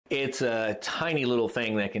It's a tiny little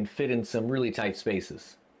thing that can fit in some really tight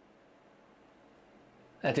spaces.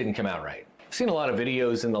 That didn't come out right. I've seen a lot of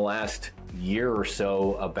videos in the last year or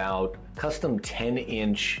so about custom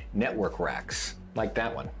 10-inch network racks, like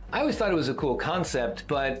that one. I always thought it was a cool concept,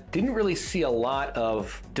 but didn't really see a lot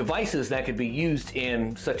of devices that could be used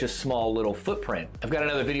in such a small little footprint. I've got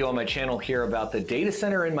another video on my channel here about the data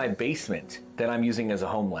center in my basement that I'm using as a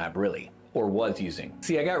home lab, really. Or was using.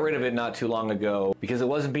 See, I got rid of it not too long ago because it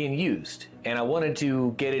wasn't being used, and I wanted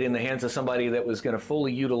to get it in the hands of somebody that was going to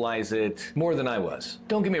fully utilize it more than I was.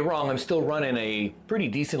 Don't get me wrong, I'm still running a pretty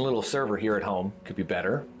decent little server here at home. Could be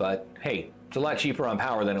better, but hey, it's a lot cheaper on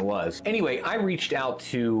power than it was. Anyway, I reached out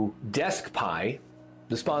to DeskPi,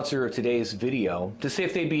 the sponsor of today's video, to see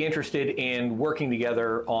if they'd be interested in working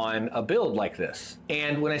together on a build like this.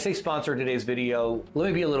 And when I say sponsor today's video, let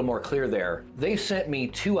me be a little more clear there. They sent me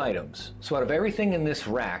 2 items. So out of everything in this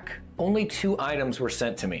rack, only 2 items were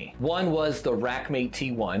sent to me. One was the Rackmate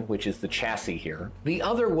T1, which is the chassis here. The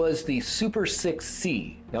other was the Super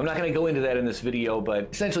 6C. Now, I'm not going to go into that in this video, but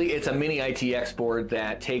essentially it's a mini ITX board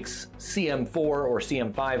that takes CM4 or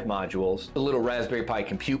CM5 modules, the little Raspberry Pi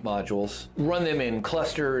compute modules, run them in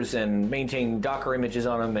clusters and maintain Docker images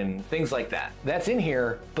on them and things like that. That's in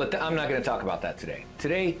here, but I'm not going to talk about that today.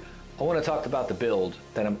 Today, I want to talk about the build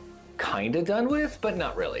that I'm kind of done with, but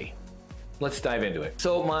not really. Let's dive into it.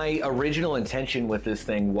 So my original intention with this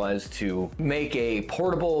thing was to make a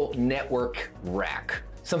portable network rack,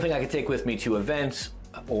 something I could take with me to events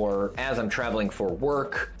or as I'm traveling for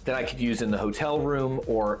work that I could use in the hotel room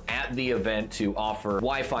or at the event to offer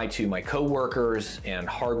Wi-Fi to my coworkers and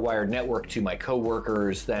hardwired network to my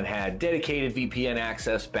coworkers that had dedicated VPN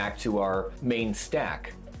access back to our main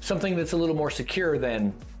stack. Something that's a little more secure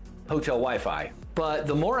than hotel Wi-Fi. But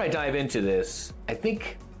the more I dive into this, I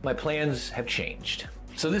think my plans have changed.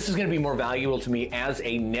 So this is going to be more valuable to me as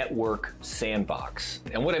a network sandbox.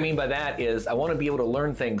 And what I mean by that is I want to be able to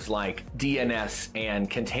learn things like DNS and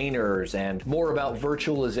containers and more about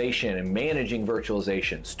virtualization and managing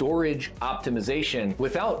virtualization, storage optimization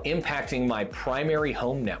without impacting my primary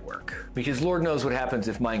home network. Because Lord knows what happens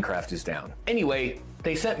if Minecraft is down. Anyway,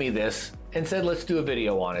 they sent me this and said, let's do a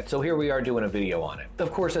video on it. So here we are doing a video on it.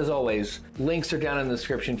 Of course, as always, links are down in the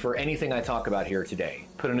description for anything I talk about here today.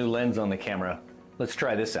 Put a new lens on the camera. Let's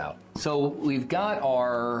try this out. So we've got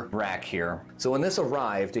our rack here. So when this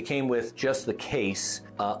arrived, it came with just the case,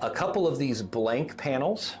 a couple of these blank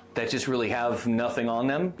panels that just really have nothing on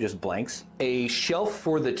them, just blanks, a shelf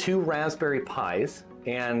for the 2 Raspberry Pis,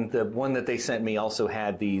 and the one that they sent me also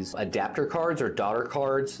had these adapter cards or daughter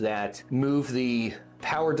cards that move the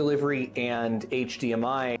power delivery and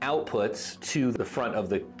HDMI outputs to the front of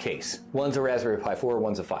the case. One's a Raspberry Pi 4,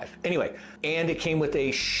 one's a 5. Anyway, and it came with a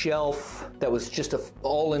shelf that was just a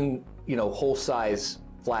all-in, whole size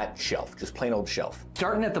flat shelf, just plain old shelf.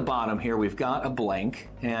 Starting at the bottom here, we've got a blank,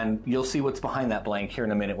 and you'll see what's behind that blank here in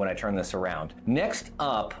a minute when I turn this around. Next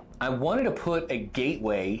up, I wanted to put a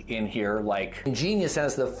gateway in here, like Genius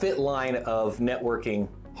has the fit line of networking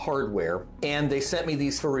hardware, and they sent me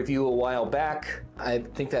these for review a while back. I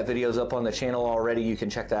think that video's up on the channel already. You can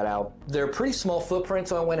check that out. They're pretty small footprint,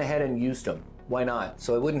 so I went ahead and used them. Why not?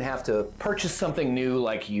 So I wouldn't have to purchase something new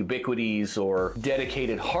like Ubiquitys or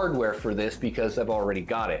dedicated hardware for this because I've already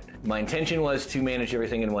got it. My intention was to manage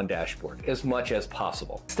everything in one dashboard as much as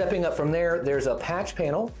possible. Stepping up from there, there's a patch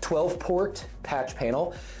panel, 12-port patch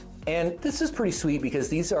panel. And this is pretty sweet because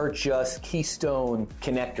these are just keystone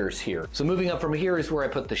connectors here. So moving up from here is where I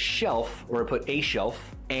put the shelf, or I put a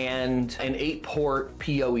shelf, and an 8-port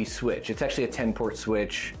PoE switch. It's actually a 10-port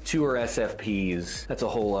switch, 2 are SFPs. That's a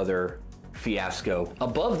whole other fiasco.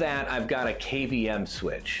 Above that, I've got a KVM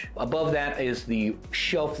switch. Above that is the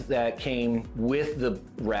shelf that came with the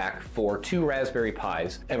rack for 2 Raspberry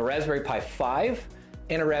Pis. I have a Raspberry Pi 5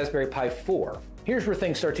 and a Raspberry Pi 4. Here's where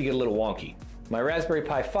things start to get a little wonky. My Raspberry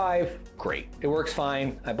Pi 5, great. It works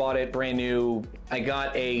fine. I bought it brand new. I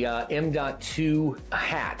got a M.2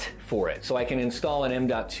 hat for it, so I can install an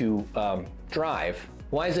M.2 drive.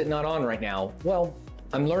 Why is it not on right now? Well,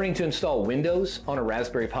 I'm learning to install Windows on a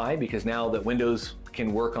Raspberry Pi because now that Windows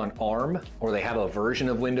can work on ARM, or they have a version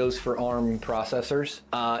of Windows for ARM processors,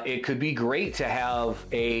 it could be great to have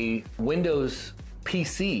a Windows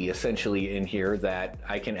PC essentially in here that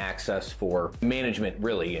I can access for management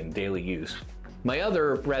really and daily use. My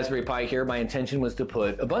other Raspberry Pi here, my intention was to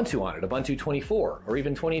put Ubuntu on it, Ubuntu 24 or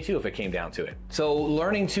even 22 if it came down to it. So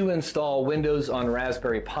learning to install Windows on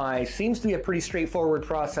Raspberry Pi seems to be a pretty straightforward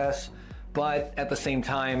process, but at the same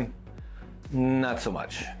time, not so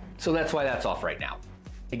much. So that's why that's off right now.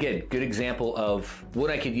 Again, good example of what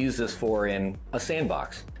I could use this for in a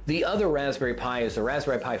sandbox. The other Raspberry Pi is the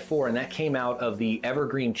Raspberry Pi 4, and that came out of the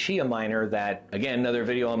Evergreen Chia miner that, again, another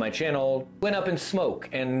video on my channel, went up in smoke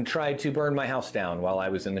and tried to burn my house down while I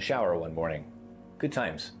was in the shower one morning. Good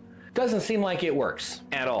times. Doesn't seem like it works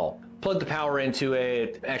at all. Plug the power into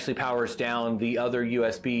it, actually powers down the other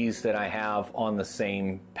USBs that I have on the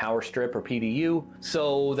same power strip or PDU,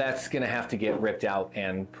 so that's gonna have to get ripped out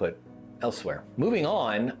and put elsewhere. Moving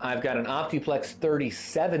on, I've got an Optiplex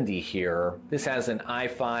 3070 here. This has an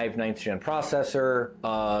i5 9th gen processor,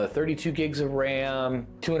 32 gigs of RAM,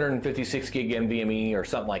 256 gig NVMe or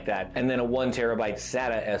something like that, and then a 1 terabyte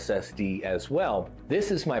SATA SSD as well.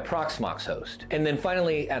 This is my Proxmox host. And then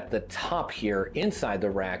finally at the top here, inside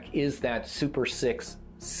the rack, is that Super 6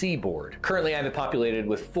 C board. Currently I have it populated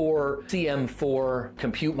with 4 CM4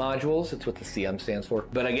 compute modules. That's what the CM stands for.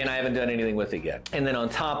 But again, I haven't done anything with it yet. And then on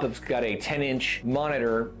top, it's got a 10-inch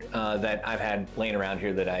monitor that I've had laying around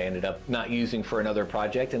here that I ended up not using for another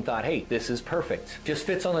project and thought, hey, this is perfect. Just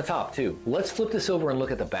fits on the top too. Let's flip this over and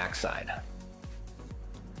look at the back side.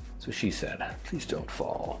 That's what she said. Please don't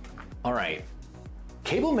fall. All right.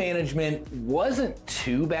 Cable management wasn't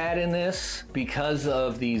too bad in this because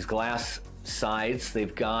of these glass sides.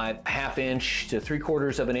 They've got 1/2 inch to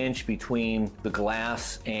 3/4 of an inch between the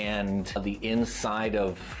glass and the inside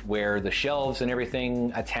of where the shelves and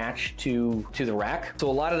everything attach to the rack. So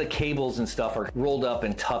a lot of the cables and stuff are rolled up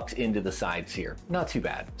and tucked into the sides here. Not too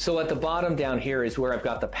bad. So at the bottom down here is where I've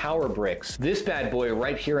got the power bricks. This bad boy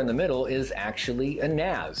right here in the middle is actually a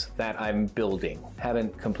NAS that I'm building.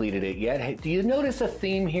 Haven't completed it yet. Hey, do you notice a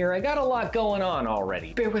theme here? I got a lot going on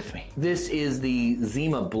already. Bear with me. This is the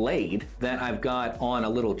Zima blade that I've got on a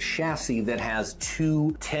little chassis that has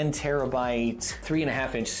 2 10 terabyte,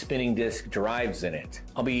 3.5 inch spinning disk drives in it.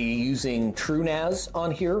 I'll be using TrueNAS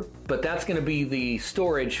on here, but that's gonna be the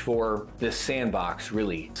storage for this Sandbox,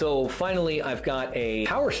 really. So finally, I've got a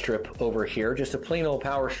power strip over here, just a plain old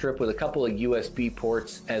power strip with a couple of USB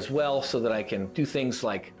ports as well, so that I can do things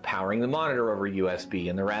like powering the monitor over USB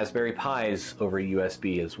and the Raspberry Pis over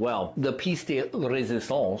USB as well. The piece de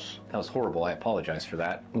résistance, that was horrible, I apologize for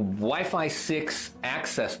that. Wi-Fi 6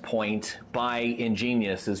 access point by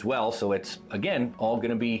Ingenious as well, so it's, again, all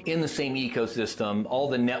gonna be in the same ecosystem. All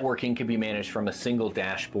the networking can be managed from a single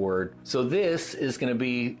dashboard. So this is gonna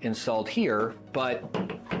be installed here, but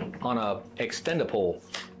on a extendable.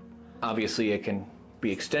 Obviously it can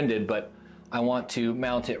be extended, but I want to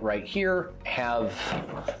mount it right here, have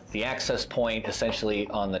the access point essentially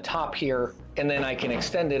on the top here, and then I can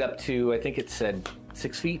extend it up to, I think it said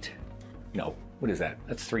 6 feet? No, what is that?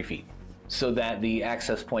 That's 3 feet. So that the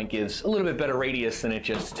access point gives a little bit better radius than it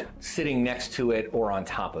just sitting next to it or on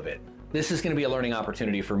top of it. This is going to be a learning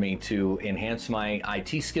opportunity for me to enhance my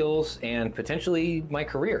IT skills and potentially my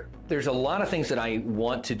career. There's a lot of things that I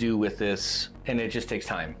want to do with this, and it just takes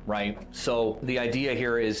time, right? So the idea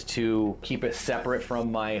here is to keep it separate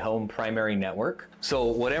from my home primary network. So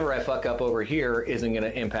whatever I fuck up over here isn't going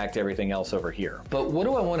to impact everything else over here. But what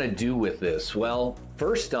do I want to do with this? Well,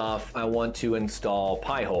 first off, I want to install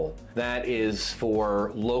Pi-hole. That is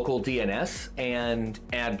for local DNS and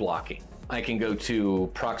ad blocking. I can go to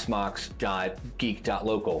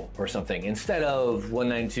proxmox.geek.local or something instead of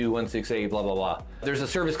 192.168 blah blah blah. There's a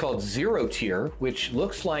service called Zero Tier, which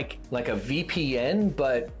looks like a VPN,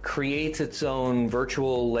 but creates its own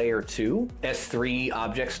virtual layer 2 S3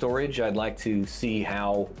 object storage. I'd like to see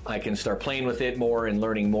how I can start playing with it more and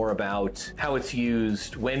learning more about how it's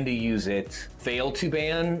used, when to use it.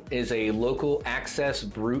 Fail2ban is a local access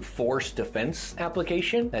brute force defense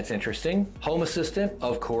application. That's interesting. Home Assistant,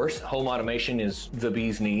 of course. Home automation is the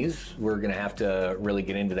bee's knees. We're gonna have to really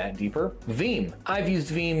get into that deeper. Veeam. I've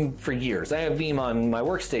used Veeam for years. I have Veeam on my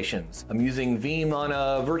workstations. I'm using Veeam on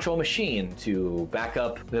a virtual machine to back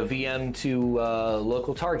up the VM to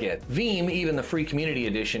local target. Veeam, even the free community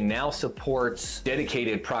edition, now supports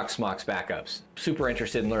dedicated Proxmox backups. Super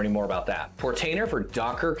interested in learning more about that. Portainer for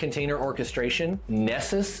Docker container orchestration.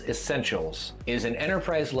 Nessus Essentials is an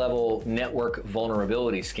enterprise level network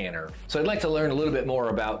vulnerability scanner. So I'd like to learn a little bit more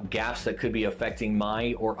about gaps that could be affecting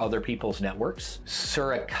my or other people's networks.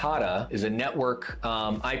 Suricata is a network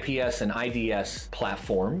IPS and IDS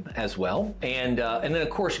platform as well. And then of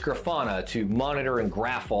course Grafana to monitor and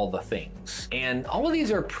graph all the things. And all of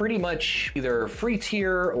these are pretty much either free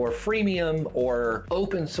tier or freemium or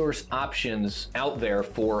open source options out there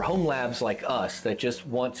for home labs like us that just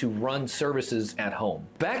want to run services at home.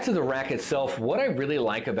 Back to the rack itself, what I really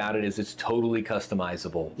like about it is it's totally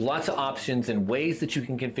customizable. Lots of options and ways that you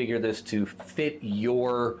can configure this to fit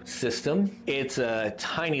your system. It's a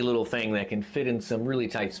tiny little thing that can fit in some really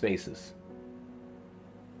tight spaces.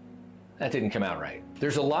 that didn't come out right.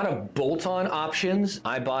 There's a lot of bolt-on options.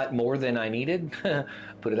 I bought more than I needed,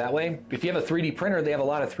 put it that way. If you have a 3D printer, they have a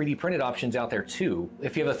lot of 3D printed options out there too.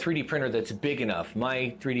 If you have a 3D printer that's big enough,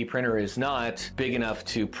 my 3D printer is not big enough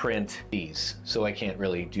to print these, so I can't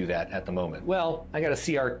really do that at the moment. Well, I got a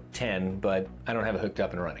CR10, but I don't have it hooked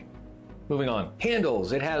up and running. Moving on.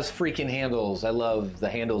 Handles. It has freaking handles. I love the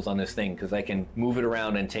handles on this thing because I can move it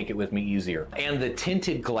around and take it with me easier. And the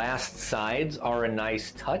tinted glass sides are a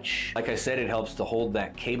nice touch. Like I said, it helps to hold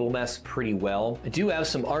that cable mess pretty well. I do have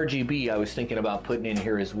some RGB I was thinking about putting in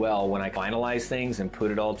here as well when I finalize things and put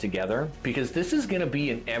it all together, because this is going to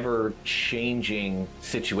be an ever-changing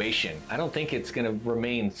situation. I don't think it's going to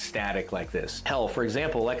remain static like this. Hell, for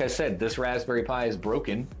example, like I said, this Raspberry Pi is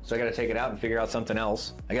broken, so I got to take it out and figure out something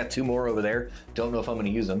else. I got 2 more over there. Don't know if I'm going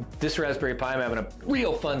to use them. This Raspberry Pi I'm having a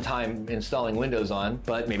real fun time installing Windows on,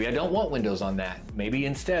 but maybe I don't want Windows on that. Maybe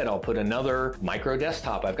instead I'll put another micro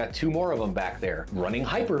desktop. I've got 2 more of them back there running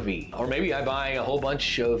Hyper-V. Or maybe I buy a whole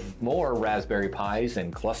bunch of more Raspberry Pis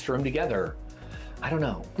and cluster them together. I don't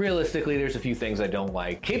know. Realistically, there's a few things I don't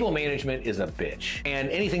like. Cable management is a bitch.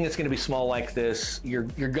 And anything that's gonna be small like this, you're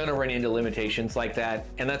gonna run into limitations like that,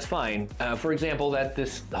 and that's fine. For example, that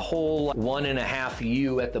this whole 1.5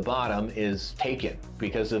 U at the bottom is taken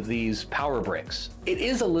because of these power bricks. It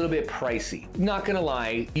is a little bit pricey. Not gonna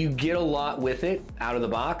lie, you get a lot with it out of the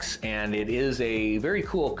box, and it is a very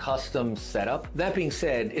cool custom setup. That being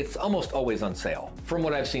said, it's almost always on sale from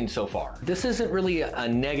what I've seen so far. This isn't really a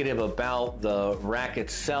negative about the rack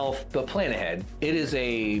itself, but plan ahead. It is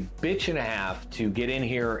a bitch and a half to get in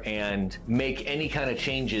here and make any kind of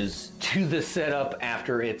changes to the setup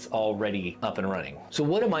after it's already up and running. So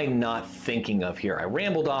what am I not thinking of here? I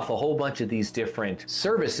rambled off a whole bunch of these different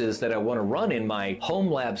services that I want to run in my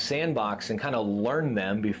home lab Sandbox and kind of learn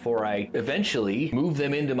them before I eventually move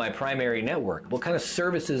them into my primary network. What kind of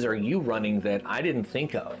services are you running that I didn't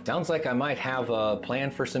think of? Sounds like I might have a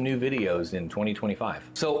plan for some new videos in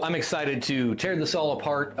 2025. So I'm excited to tear this all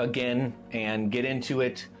apart again and get into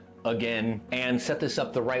it again and set this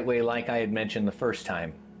up the right way like I had mentioned the first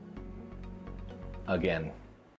time. Again.